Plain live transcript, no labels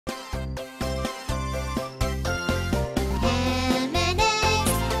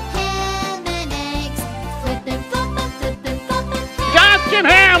Ken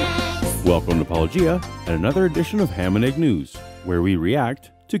Ham! Welcome to Paulogia and another edition of Ham and Egg News, where we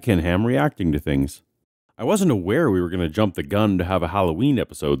react to Ken Ham reacting to things. I wasn't aware we were going to jump the gun to have a Halloween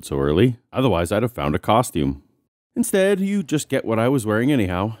episode so early, otherwise I'd have found a costume. Instead, you just get what I was wearing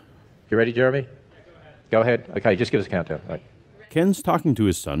anyhow. You ready, Jeremy? Go ahead. Okay, just give us a countdown. Right. Ken's talking to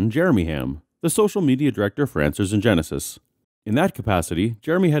his son, Jeremy Ham, the social media director for Answers in Genesis. In that capacity,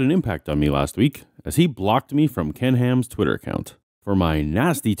 Jeremy had an impact on me last week, as he blocked me from Ken Ham's Twitter account. For my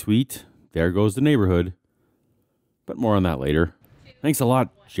nasty tweet, "There goes the neighborhood." But more on that later. Thanks a lot,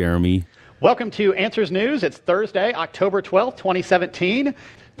 Jeremy. Welcome to Answers News. It's Thursday, October 12th, 2017.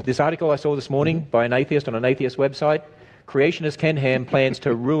 This article I saw this morning by an atheist on an atheist website, Creationist Ken Ham plans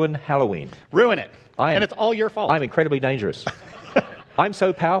to ruin Halloween. Ruin it. And it's all your fault. I'm incredibly dangerous. I'm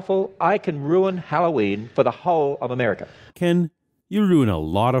so powerful, I can ruin Halloween for the whole of America. Ken, you ruin a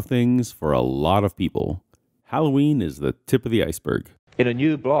lot of things for a lot of people. Halloween is the tip of the iceberg. In a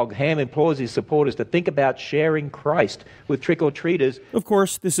new blog, Ham implores his supporters to think about sharing Christ with trick-or-treaters. Of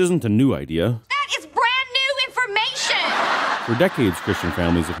course, this isn't a new idea. That is brand new information! For decades, Christian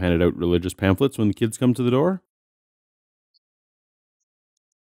families have handed out religious pamphlets when the kids come to the door.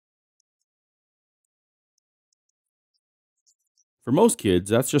 For most kids,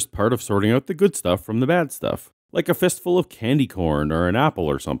 that's just part of sorting out the good stuff from the bad stuff. Like a fistful of candy corn or an apple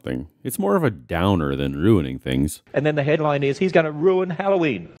or something. It's more of a downer than ruining things. And then the headline is, he's going to ruin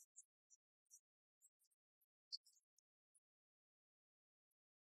Halloween.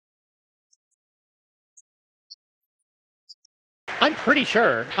 I'm pretty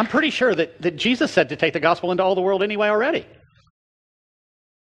sure that Jesus said to take the gospel into all the world anyway already.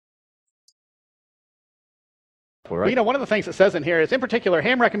 Right. Well, you know, one of the things it says in here is, in particular,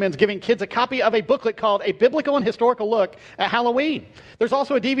 Ham recommends giving kids a copy of a booklet called A Biblical and Historical Look at Halloween. There's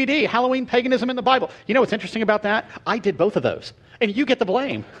also a DVD, Halloween, Paganism in the Bible. You know what's interesting about that? I did both of those, and you get the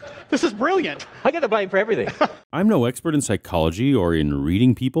blame. This is brilliant. I get the blame for everything. I'm no expert in psychology or in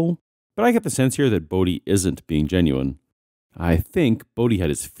reading people, but I get the sense here that Bodie isn't being genuine. I think Bodie had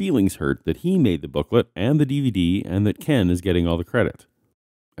his feelings hurt that he made the booklet and the DVD and that Ken is getting all the credit.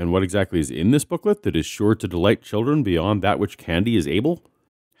 And what exactly is in this booklet that is sure to delight children beyond that which candy is able?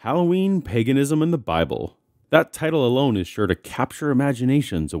 Halloween, Paganism, and the Bible. That title alone is sure to capture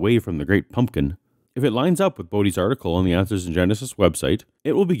imaginations away from the Great Pumpkin. If it lines up with Bodie's article on the Answers in Genesis website,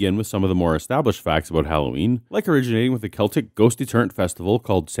 it will begin with some of the more established facts about Halloween, like originating with a Celtic ghost deterrent festival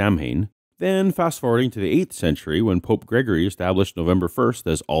called Samhain, then fast-forwarding to the 8th century when Pope Gregory established November 1st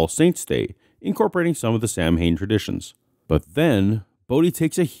as All Saints' Day, incorporating some of the Samhain traditions. But then Bodie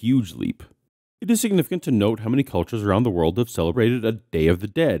takes a huge leap. It is significant to note how many cultures around the world have celebrated a Day of the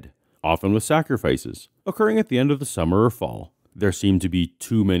Dead, often with sacrifices, occurring at the end of the summer or fall. There seem to be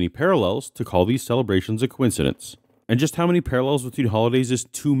too many parallels to call these celebrations a coincidence. And just how many parallels between holidays is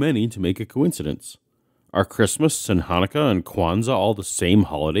too many to make a coincidence? Are Christmas and Hanukkah and Kwanzaa all the same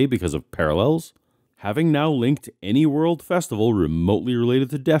holiday because of parallels? Having now linked any world festival remotely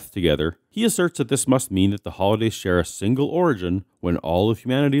related to death together, he asserts that this must mean that the holidays share a single origin when all of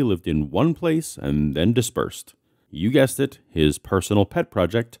humanity lived in one place and then dispersed. You guessed it, his personal pet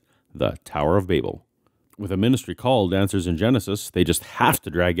project, the Tower of Babel. With a ministry called Answers in Genesis, they just have to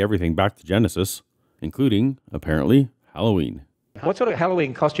drag everything back to Genesis, including, apparently, Halloween. What sort of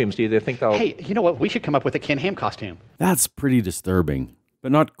Halloween costumes do you think they'll... Hey, you know what? We should come up with a Ken Ham costume. That's pretty disturbing.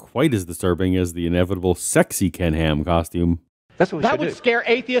 But not quite as disturbing as the inevitable sexy Ken Ham costume. That's what we that should would do. scare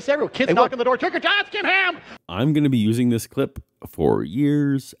atheists everywhere. Kids knock on the door, trick or treat, it's Ken Ham! I'm going to be using this clip for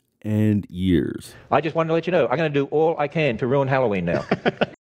years and years. I just wanted to let you know, I'm going to do all I can to ruin Halloween now.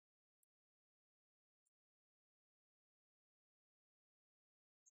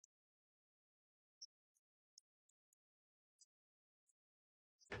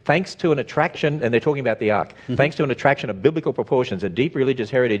 Thanks to an attraction, and they're talking about the Ark, thanks to an attraction of biblical proportions, a deep religious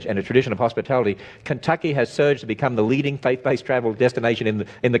heritage, and a tradition of hospitality, Kentucky has surged to become the leading faith-based travel destination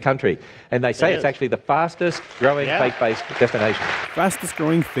in the country. And they say it's actually the fastest growing faith-based destination. Fastest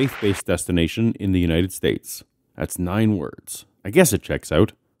growing faith-based destination in the United States. That's 9 words. I guess it checks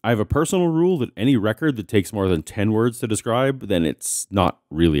out. I have a personal rule that any record that takes more than 10 words to describe, then it's not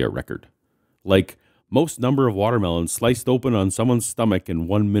really a record. Like, most number of watermelons sliced open on someone's stomach in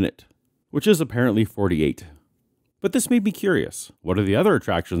 1 minute, which is apparently 48. But this made me curious. What are the other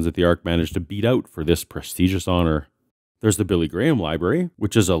attractions that the Ark managed to beat out for this prestigious honor? There's the Billy Graham Library,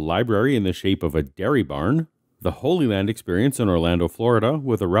 which is a library in the shape of a dairy barn, the Holy Land Experience in Orlando, Florida,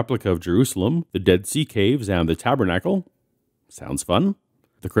 with a replica of Jerusalem, the Dead Sea Caves, and the Tabernacle. Sounds fun.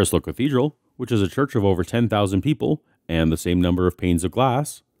 The Crystal Cathedral, which is a church of over 10,000 people, and the same number of panes of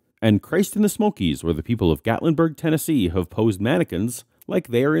glass. And Christ in the Smokies, where the people of Gatlinburg, Tennessee have posed mannequins like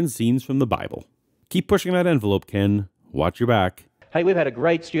they are in scenes from the Bible. Keep pushing that envelope, Ken. Watch your back. Hey, we've had a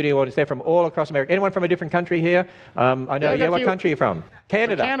great studio audience there from all across America. Anyone from a different country here? I know. Yeah, what country are you from?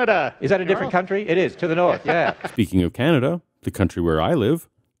 Canada. Canada. Is that a different country? It is, to the north, yeah. Speaking of Canada, the country where I live,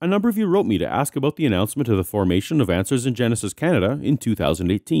 a number of you wrote me to ask about the announcement of the formation of Answers in Genesis Canada in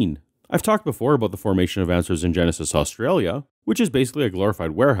 2018. I've talked before about the formation of Answers in Genesis Australia, which is basically a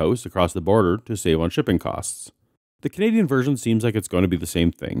glorified warehouse across the border to save on shipping costs. The Canadian version seems like it's going to be the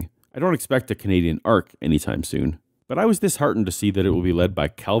same thing. I don't expect a Canadian ARC anytime soon. But I was disheartened to see that it will be led by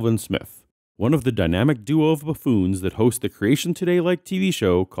Calvin Smith, one of the dynamic duo of buffoons that host the Creation Today-like TV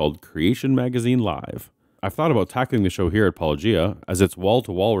show called Creation Magazine Live. I've thought about tackling the show here at Paulogia, as its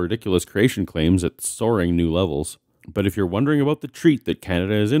wall-to-wall ridiculous creation claims at soaring new levels. But if you're wondering about the treat that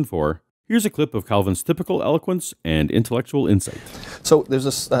Canada is in for, here's a clip of Calvin's typical eloquence and intellectual insight. So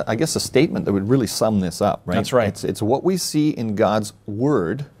there's, I guess, a statement that would really sum this up, right? That's right. It's what we see in God's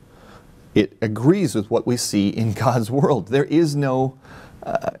Word. It agrees with what we see in God's world. There is no,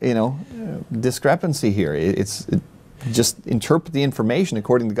 discrepancy here. Just interpret the information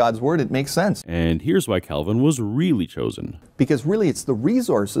according to God's Word. It makes sense. And here's why Calvin was really chosen. Because really, it's the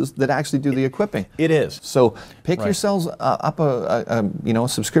resources that actually do the equipping. It is. So pick yourselves up a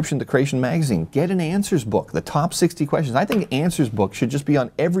subscription to Creation Magazine. Get an answers book, the top 60 questions. I think answers book should just be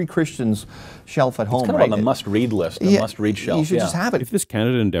on every Christian's shelf at home. It's kind of on the must-read list, the must-read shelf. You should just have it. If this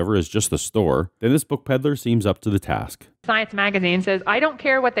Canada endeavor is just the store, then this book peddler seems up to the task. Science magazine says, I don't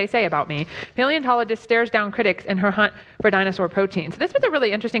care what they say about me. Paleontologist stares down critics in her hunt for dinosaur proteins. This was a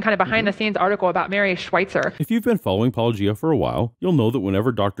really interesting kind of behind-the-scenes article about Mary Schweitzer. If you've been following Paulogia for a while, you'll know that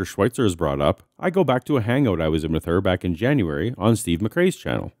whenever Dr. Schweitzer is brought up, I go back to a hangout I was in with her back in January on Steve McRae's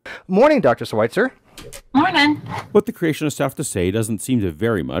channel. Morning, Dr. Schweitzer. Morning. What the creationists have to say doesn't seem to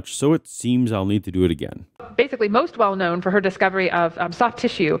vary much, so it seems I'll need to do it again. Basically most well known for her discovery of soft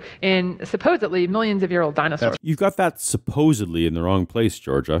tissue in supposedly millions-of-year-old dinosaurs. You've got that supposedly in the wrong place,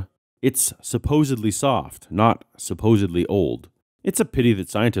 Georgia. It's supposedly soft, not supposedly old. It's a pity that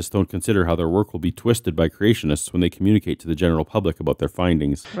scientists don't consider how their work will be twisted by creationists when they communicate to the general public about their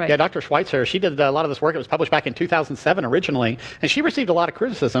findings. Right. Yeah, Dr. Schweitzer, she did a lot of this work. It was published back in 2007 originally, and she received a lot of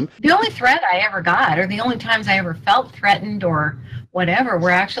criticism. The only threat I ever got, or the only times I ever felt threatened or whatever, were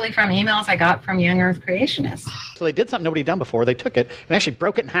actually from emails I got from young Earth creationists. So they did something nobody had done before. They took it and actually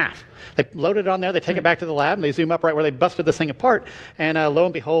broke it in half. They loaded it on there, they take it back to the lab, and they zoom up right where they busted this thing apart, and lo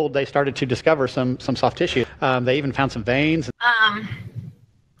and behold, they started to discover some soft tissue. They even found some veins.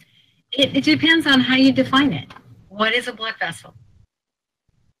 It depends on how you define it. What is a blood vessel?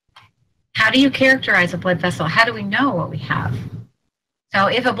 How do you characterize a blood vessel? How do we know what we have? So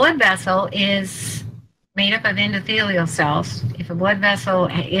if a blood vessel is made up of endothelial cells, if a blood vessel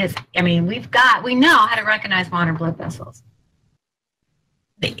is, we know how to recognize modern blood vessels.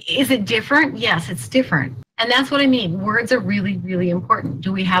 Is it different? Yes, it's different. And that's what I mean. Words are really, really important.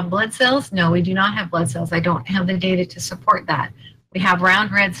 Do we have blood cells? No, we do not have blood cells. I don't have the data to support that. We have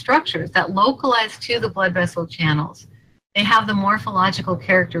round red structures that localize to the blood vessel channels. They have the morphological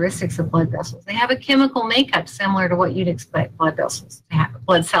characteristics of blood vessels. They have a chemical makeup similar to what you'd expect blood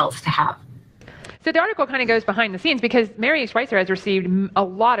cells to have. So the article kind of goes behind the scenes because Mary Schweitzer has received a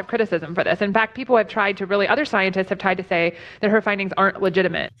lot of criticism for this. In fact, other scientists have tried to say that her findings aren't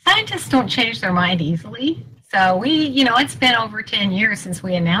legitimate. Scientists don't change their mind easily. So it's been over 10 years since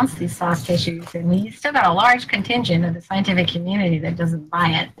we announced these soft tissues, and we still got a large contingent of the scientific community that doesn't buy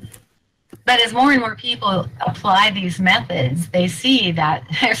it. But as more and more people apply these methods, they see that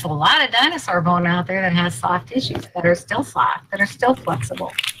there's a lot of dinosaur bone out there that has soft tissues that are still soft, that are still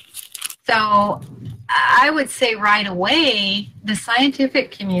flexible. So I would say right away, the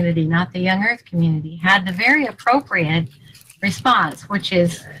scientific community, not the young Earth community, had the very appropriate response, which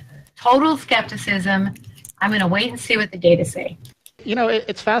is total skepticism. I'm going to wait and see what the data say.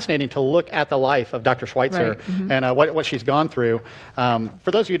 It's fascinating to look at the life of Dr. Schweitzer and what she's gone through.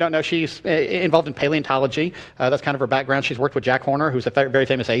 For those of you who don't know, she's involved in paleontology. That's kind of her background. She's worked with Jack Horner, who's a very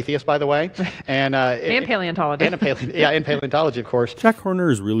famous atheist, by the way. And paleontology. In paleontology, of course. Jack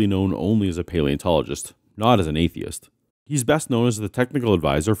Horner is really known only as a paleontologist, not as an atheist. He's best known as the technical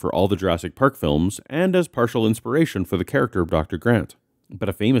advisor for all the Jurassic Park films and as partial inspiration for the character of Dr. Grant. But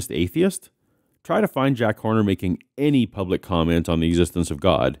a famous atheist? Try to find Jack Horner making any public comment on the existence of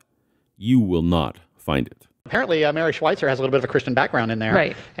God. You will not find it. Apparently, Mary Schweitzer has a little bit of a Christian background in there.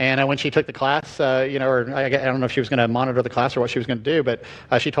 Right. And when she took the class, I don't know if she was going to monitor the class or what she was going to do, but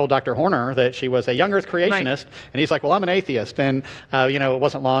she told Dr. Horner that she was a young Earth creationist. Right. And he's like, well, I'm an atheist. And, it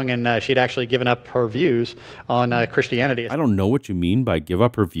wasn't long, and she'd actually given up her views on Christianity. I don't know what you mean by give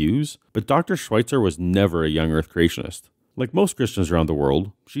up her views, but Dr. Schweitzer was never a young Earth creationist. Like most Christians around the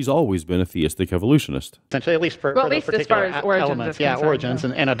world, she's always been a theistic evolutionist. Essentially, at least for, well, for at least those as far particular as origins elements, is yeah, concerned, origins,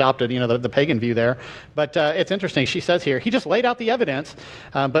 so. and adopted, the pagan view there. But it's interesting. She says here, he just laid out the evidence,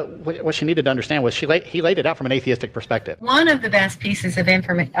 but what she needed to understand was he laid it out from an atheistic perspective. One of the best pieces of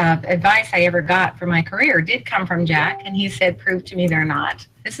advice I ever got for my career did come from Jack, and he said, "Prove to me they're not."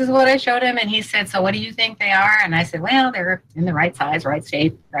 This is what I showed him, and he said, "So what do you think they are?" And I said, "Well, they're in the right size, right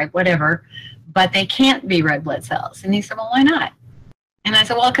shape, right whatever, but they can't be red blood cells." And he said, "Well, why not?" And I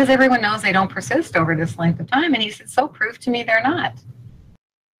said, "Well, because everyone knows they don't persist over this length of time." And he said, "So prove to me they're not."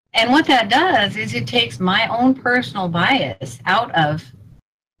 And what that does is it takes my own personal bias out of,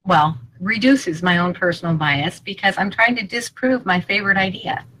 well, reduces my own personal bias, because I'm trying to disprove my favorite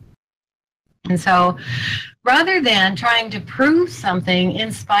idea. And so rather than trying to prove something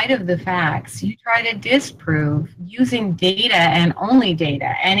in spite of the facts, you try to disprove using data and only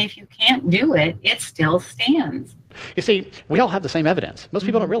data. And if you can't do it, it still stands. You see, we all have the same evidence. Most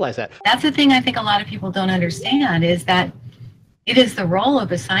people don't realize that. That's the thing I think a lot of people don't understand, is that it is the role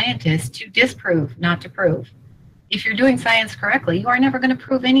of a scientist to disprove, not to prove. If you're doing science correctly, you are never going to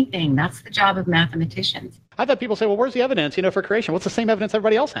prove anything. That's the job of mathematicians. I've had people say, well, where's the evidence, for creation? What's the same evidence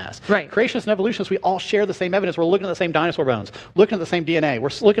everybody else has? Right. Creationists and evolutionists, we all share the same evidence. We're looking at the same dinosaur bones, looking at the same DNA. We're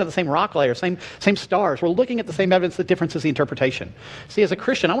looking at the same rock layers, same stars. We're looking at the same evidence. The difference is the interpretation. See, as a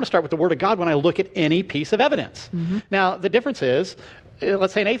Christian, I want to start with the Word of God when I look at any piece of evidence. Now, the difference is,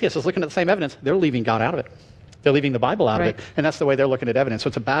 let's say an atheist is looking at the same evidence. They're leaving God out of it. They're leaving the Bible out of it. And that's the way they're looking at evidence. So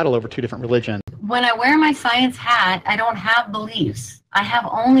it's a battle over two different religions. When I wear my science hat, I don't have beliefs. I have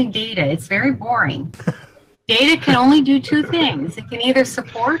only data. It's very boring. Data can only do two things. It can either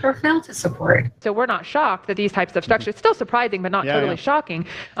support or fail to support. So we're not shocked that these types of structures, it's still surprising, but not totally shocking.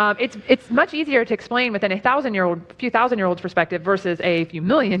 It's much easier to explain within a few thousand-year-old's perspective versus a few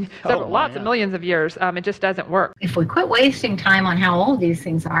million, lots of millions of years. It just doesn't work. If we quit wasting time on how old these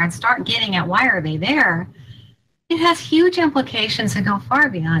things are and start getting at why are they there, it has huge implications that go far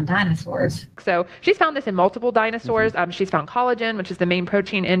beyond dinosaurs. So she's found this in multiple dinosaurs. She's found collagen, which is the main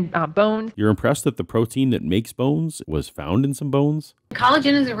protein in bones. You're impressed that the protein that makes bones was found in some bones?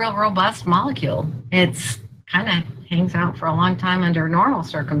 Collagen is a real robust molecule. It's kind of hangs out for a long time under normal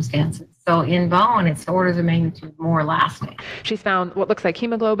circumstances. So in bone, it's orders of magnitude more lasting. She's found what looks like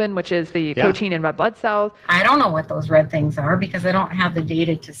hemoglobin, which is the protein in red blood cells. I don't know what those red things are because I don't have the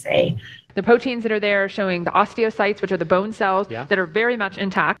data to say. The proteins that are there showing the osteocytes, which are the bone cells that are very much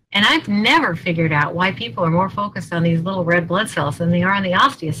intact. And I've never figured out why people are more focused on these little red blood cells than they are on the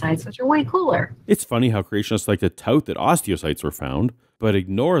osteocytes, which are way cooler. It's funny how creationists like to tout that osteocytes were found, but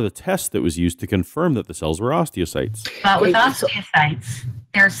ignore the test that was used to confirm that the cells were osteocytes. But with osteocytes,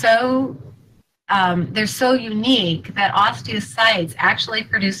 they're so unique that osteocytes actually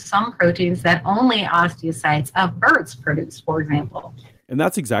produce some proteins that only osteocytes of birds produce, for example. And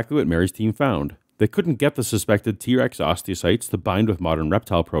that's exactly what Mary's team found. They couldn't get the suspected T-Rex osteocytes to bind with modern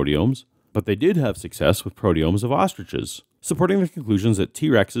reptile proteomes, but they did have success with proteomes of ostriches, supporting the conclusions that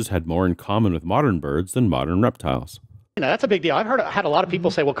T-Rexes had more in common with modern birds than modern reptiles. That's a big deal. I've had a lot of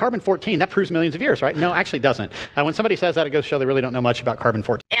people say, well, carbon-14, that proves millions of years, right? No, actually doesn't. When somebody says that, it goes to show they really don't know much about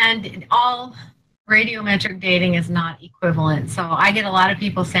carbon-14. And all radiometric dating is not equivalent. So I get a lot of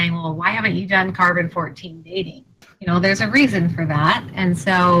people saying, well, why haven't you done carbon-14 dating? There's a reason for that. And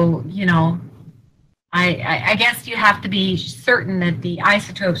so, I guess you have to be certain that the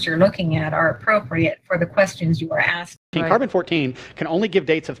isotopes you're looking at are appropriate for the questions you are asking. Carbon-14 can only give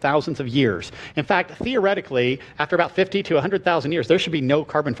dates of thousands of years. In fact, theoretically, after about 50 to 100,000 years, there should be no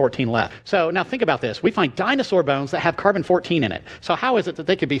carbon-14 left. So now think about this. We find dinosaur bones that have carbon-14 in it. So how is it that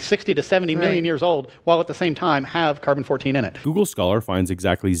they could be 60 to 70 million years old while at the same time have carbon-14 in it? Google Scholar finds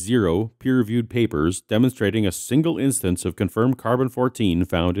exactly 0 peer-reviewed papers demonstrating a single instance of confirmed carbon-14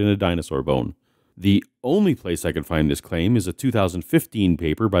 found in a dinosaur bone. The only place I could find this claim is a 2015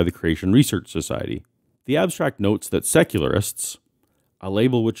 paper by the Creation Research Society. The abstract notes that secularists, a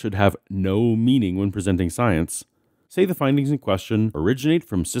label which should have no meaning when presenting science, say the findings in question originate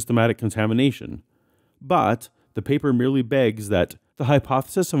from systematic contamination, but the paper merely begs that the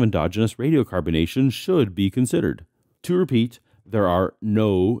hypothesis of endogenous radiocarbonation should be considered. To repeat, there are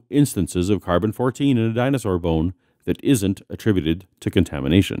no instances of carbon-14 in a dinosaur bone that isn't attributed to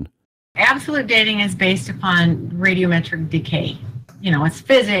contamination. Absolute dating is based upon radiometric decay. It's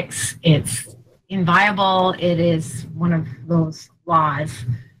physics, it's inviolable, it is one of those laws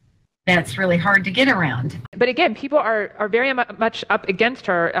that's really hard to get around. But again, people are very much up against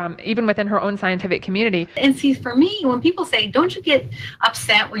her, even within her own scientific community. And see, for me, when people say, don't you get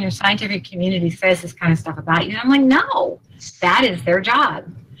upset when your scientific community says this kind of stuff about you? I'm like, no, that is their job.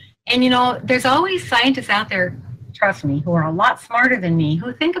 And there's always scientists out there trust me, who are a lot smarter than me,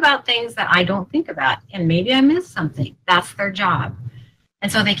 who think about things that I don't think about. And maybe I missed something. That's their job.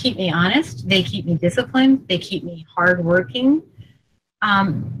 And so they keep me honest. They keep me disciplined. They keep me hardworking.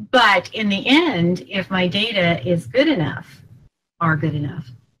 But in the end, if my data is good enough,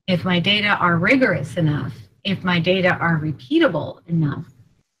 if my data are rigorous enough, if my data are repeatable enough,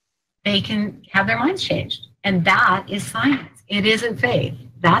 they can have their minds changed. And that is science. It isn't faith.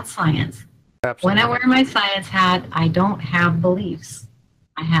 That's science. Absolutely. When I wear my science hat, I don't have beliefs.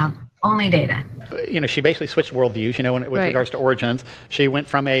 I have only data. You know, she basically switched worldviews, you know, with regards to origins. She went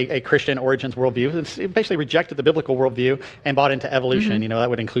from a Christian origins worldview and basically rejected the biblical worldview and bought into evolution. You know, that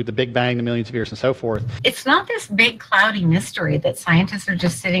would include the Big Bang, the millions of years, and so forth. It's not this big cloudy mystery that scientists are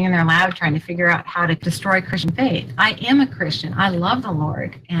just sitting in their lab trying to figure out how to destroy Christian faith. I am a Christian. I love the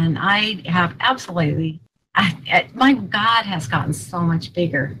Lord. And I have absolutely... my God has gotten so much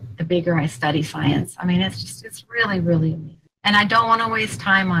bigger the bigger I study science. I mean, it's really, really amazing. And I don't want to waste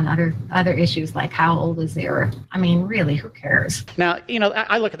time on other issues like how old is the Earth. I mean, really, who cares? Now, you know,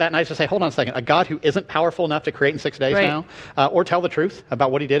 I look at that and I just say, hold on a second. A God who isn't powerful enough to create in 6 days now, or tell the truth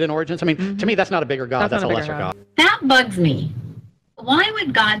about what he did in Origins. I mean, to me, that's not a bigger God. That's a lesser God. That bugs me. Why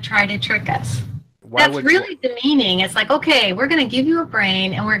would God try to trick us? That's really demeaning. It's like, okay, we're going to give you a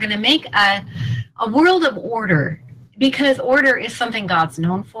brain and we're going to make a world of order, because order is something God's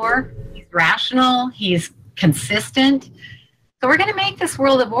known for. He's rational. He's consistent. So we're going to make this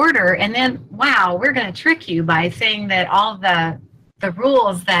world of order, and then, wow, we're going to trick you by saying that all the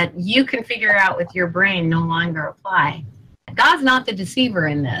rules that you can figure out with your brain no longer apply. God's not the deceiver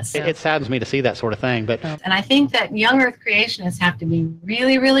in this. It saddens me to see that sort of thing. And I think that young Earth creationists have to be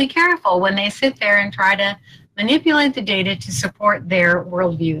really, really careful when they sit there and try to manipulate the data to support their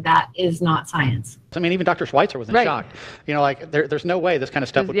worldview. That is not science. I mean, even Dr. Schweitzer was in shock. You know, like, there's no way this kind of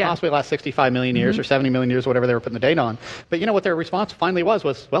stuff would possibly last 65 million years or 70 million years, whatever they were putting the date on. But you know what their response finally was,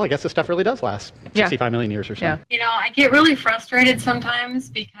 well, I guess this stuff really does last 65 million years or so. You know, I get really frustrated sometimes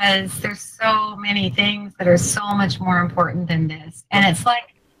because there's so many things that are so much more important than this. And it's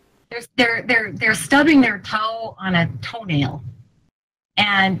like they're stubbing their toe on a toenail.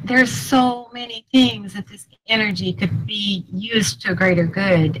 And there's so many things that this energy could be used to a greater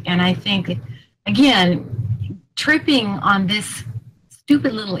good. And I think, again, tripping on this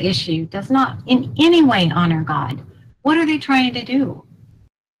stupid little issue does not in any way honor God. What are they trying to do?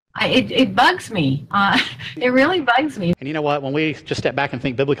 It bugs me. It really bugs me. And you know what? When we just step back and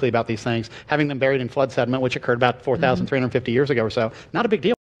think biblically about these things, having them buried in flood sediment, which occurred about 4,350 years ago or so, not a big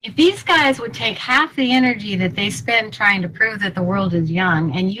deal. If these guys would take half the energy that they spend trying to prove that the world is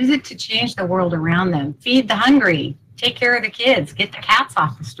young and use it to change the world around them, feed the hungry, take care of the kids, get the cats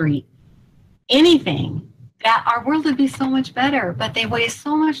off the street, anything, that our world would be so much better. But they waste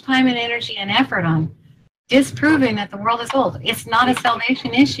so much time and energy and effort on disproving that the world is old. It's not a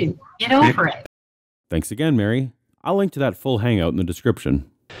salvation issue. Get over it. Thanks again, Mary. I'll link to that full hangout in the description.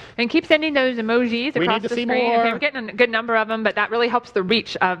 And keep sending those emojis across the screen. Okay, we're getting a good number of them, but that really helps the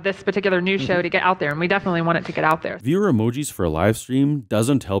reach of this particular news show to get out there, and we definitely want it to get out there. Viewer emojis for a live stream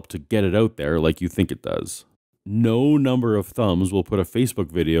doesn't help to get it out there like you think it does. No number of thumbs will put a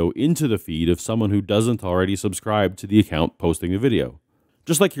Facebook video into the feed of someone who doesn't already subscribe to the account posting the video.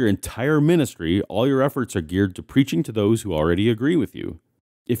 Just like your entire ministry, all your efforts are geared to preaching to those who already agree with you.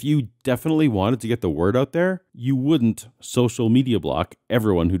 If you definitely wanted to get the word out there, you wouldn't social media block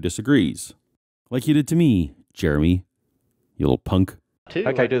everyone who disagrees. Like you did to me, Jeremy, you little punk.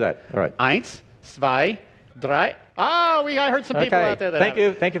 Okay, do that. All right. 1, 2, 3. Oh, I heard some people out there.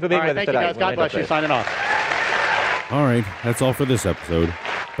 Thank you for being with us today. Thank you guys. God bless you. Signing off. All right, that's all for this episode.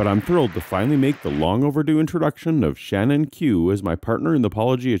 But I'm thrilled to finally make the long overdue introduction of Shannon Q as my partner in the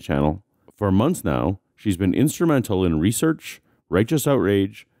Paulogia channel. For months now, she's been instrumental in research, righteous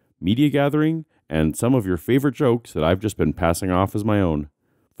outrage, media gathering, and some of your favorite jokes that I've just been passing off as my own.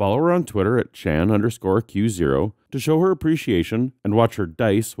 Follow her on Twitter at Shan_Q0 to show her appreciation and watch her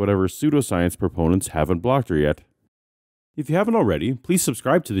dice whatever pseudoscience proponents haven't blocked her yet. If you haven't already, please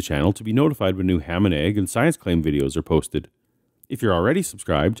subscribe to the channel to be notified when new ham and egg and science claim videos are posted. If you're already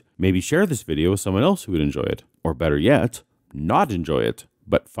subscribed, maybe share this video with someone else who would enjoy it, or better yet, not enjoy it,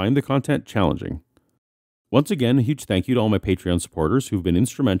 but find the content challenging. Once again, a huge thank you to all my Patreon supporters who've been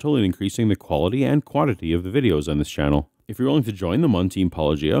instrumental in increasing the quality and quantity of the videos on this channel. If you're willing to join them on Team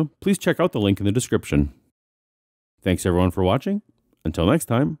Paulogia, please check out the link in the description. Thanks everyone for watching. Until next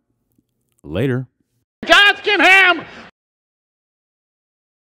time, later.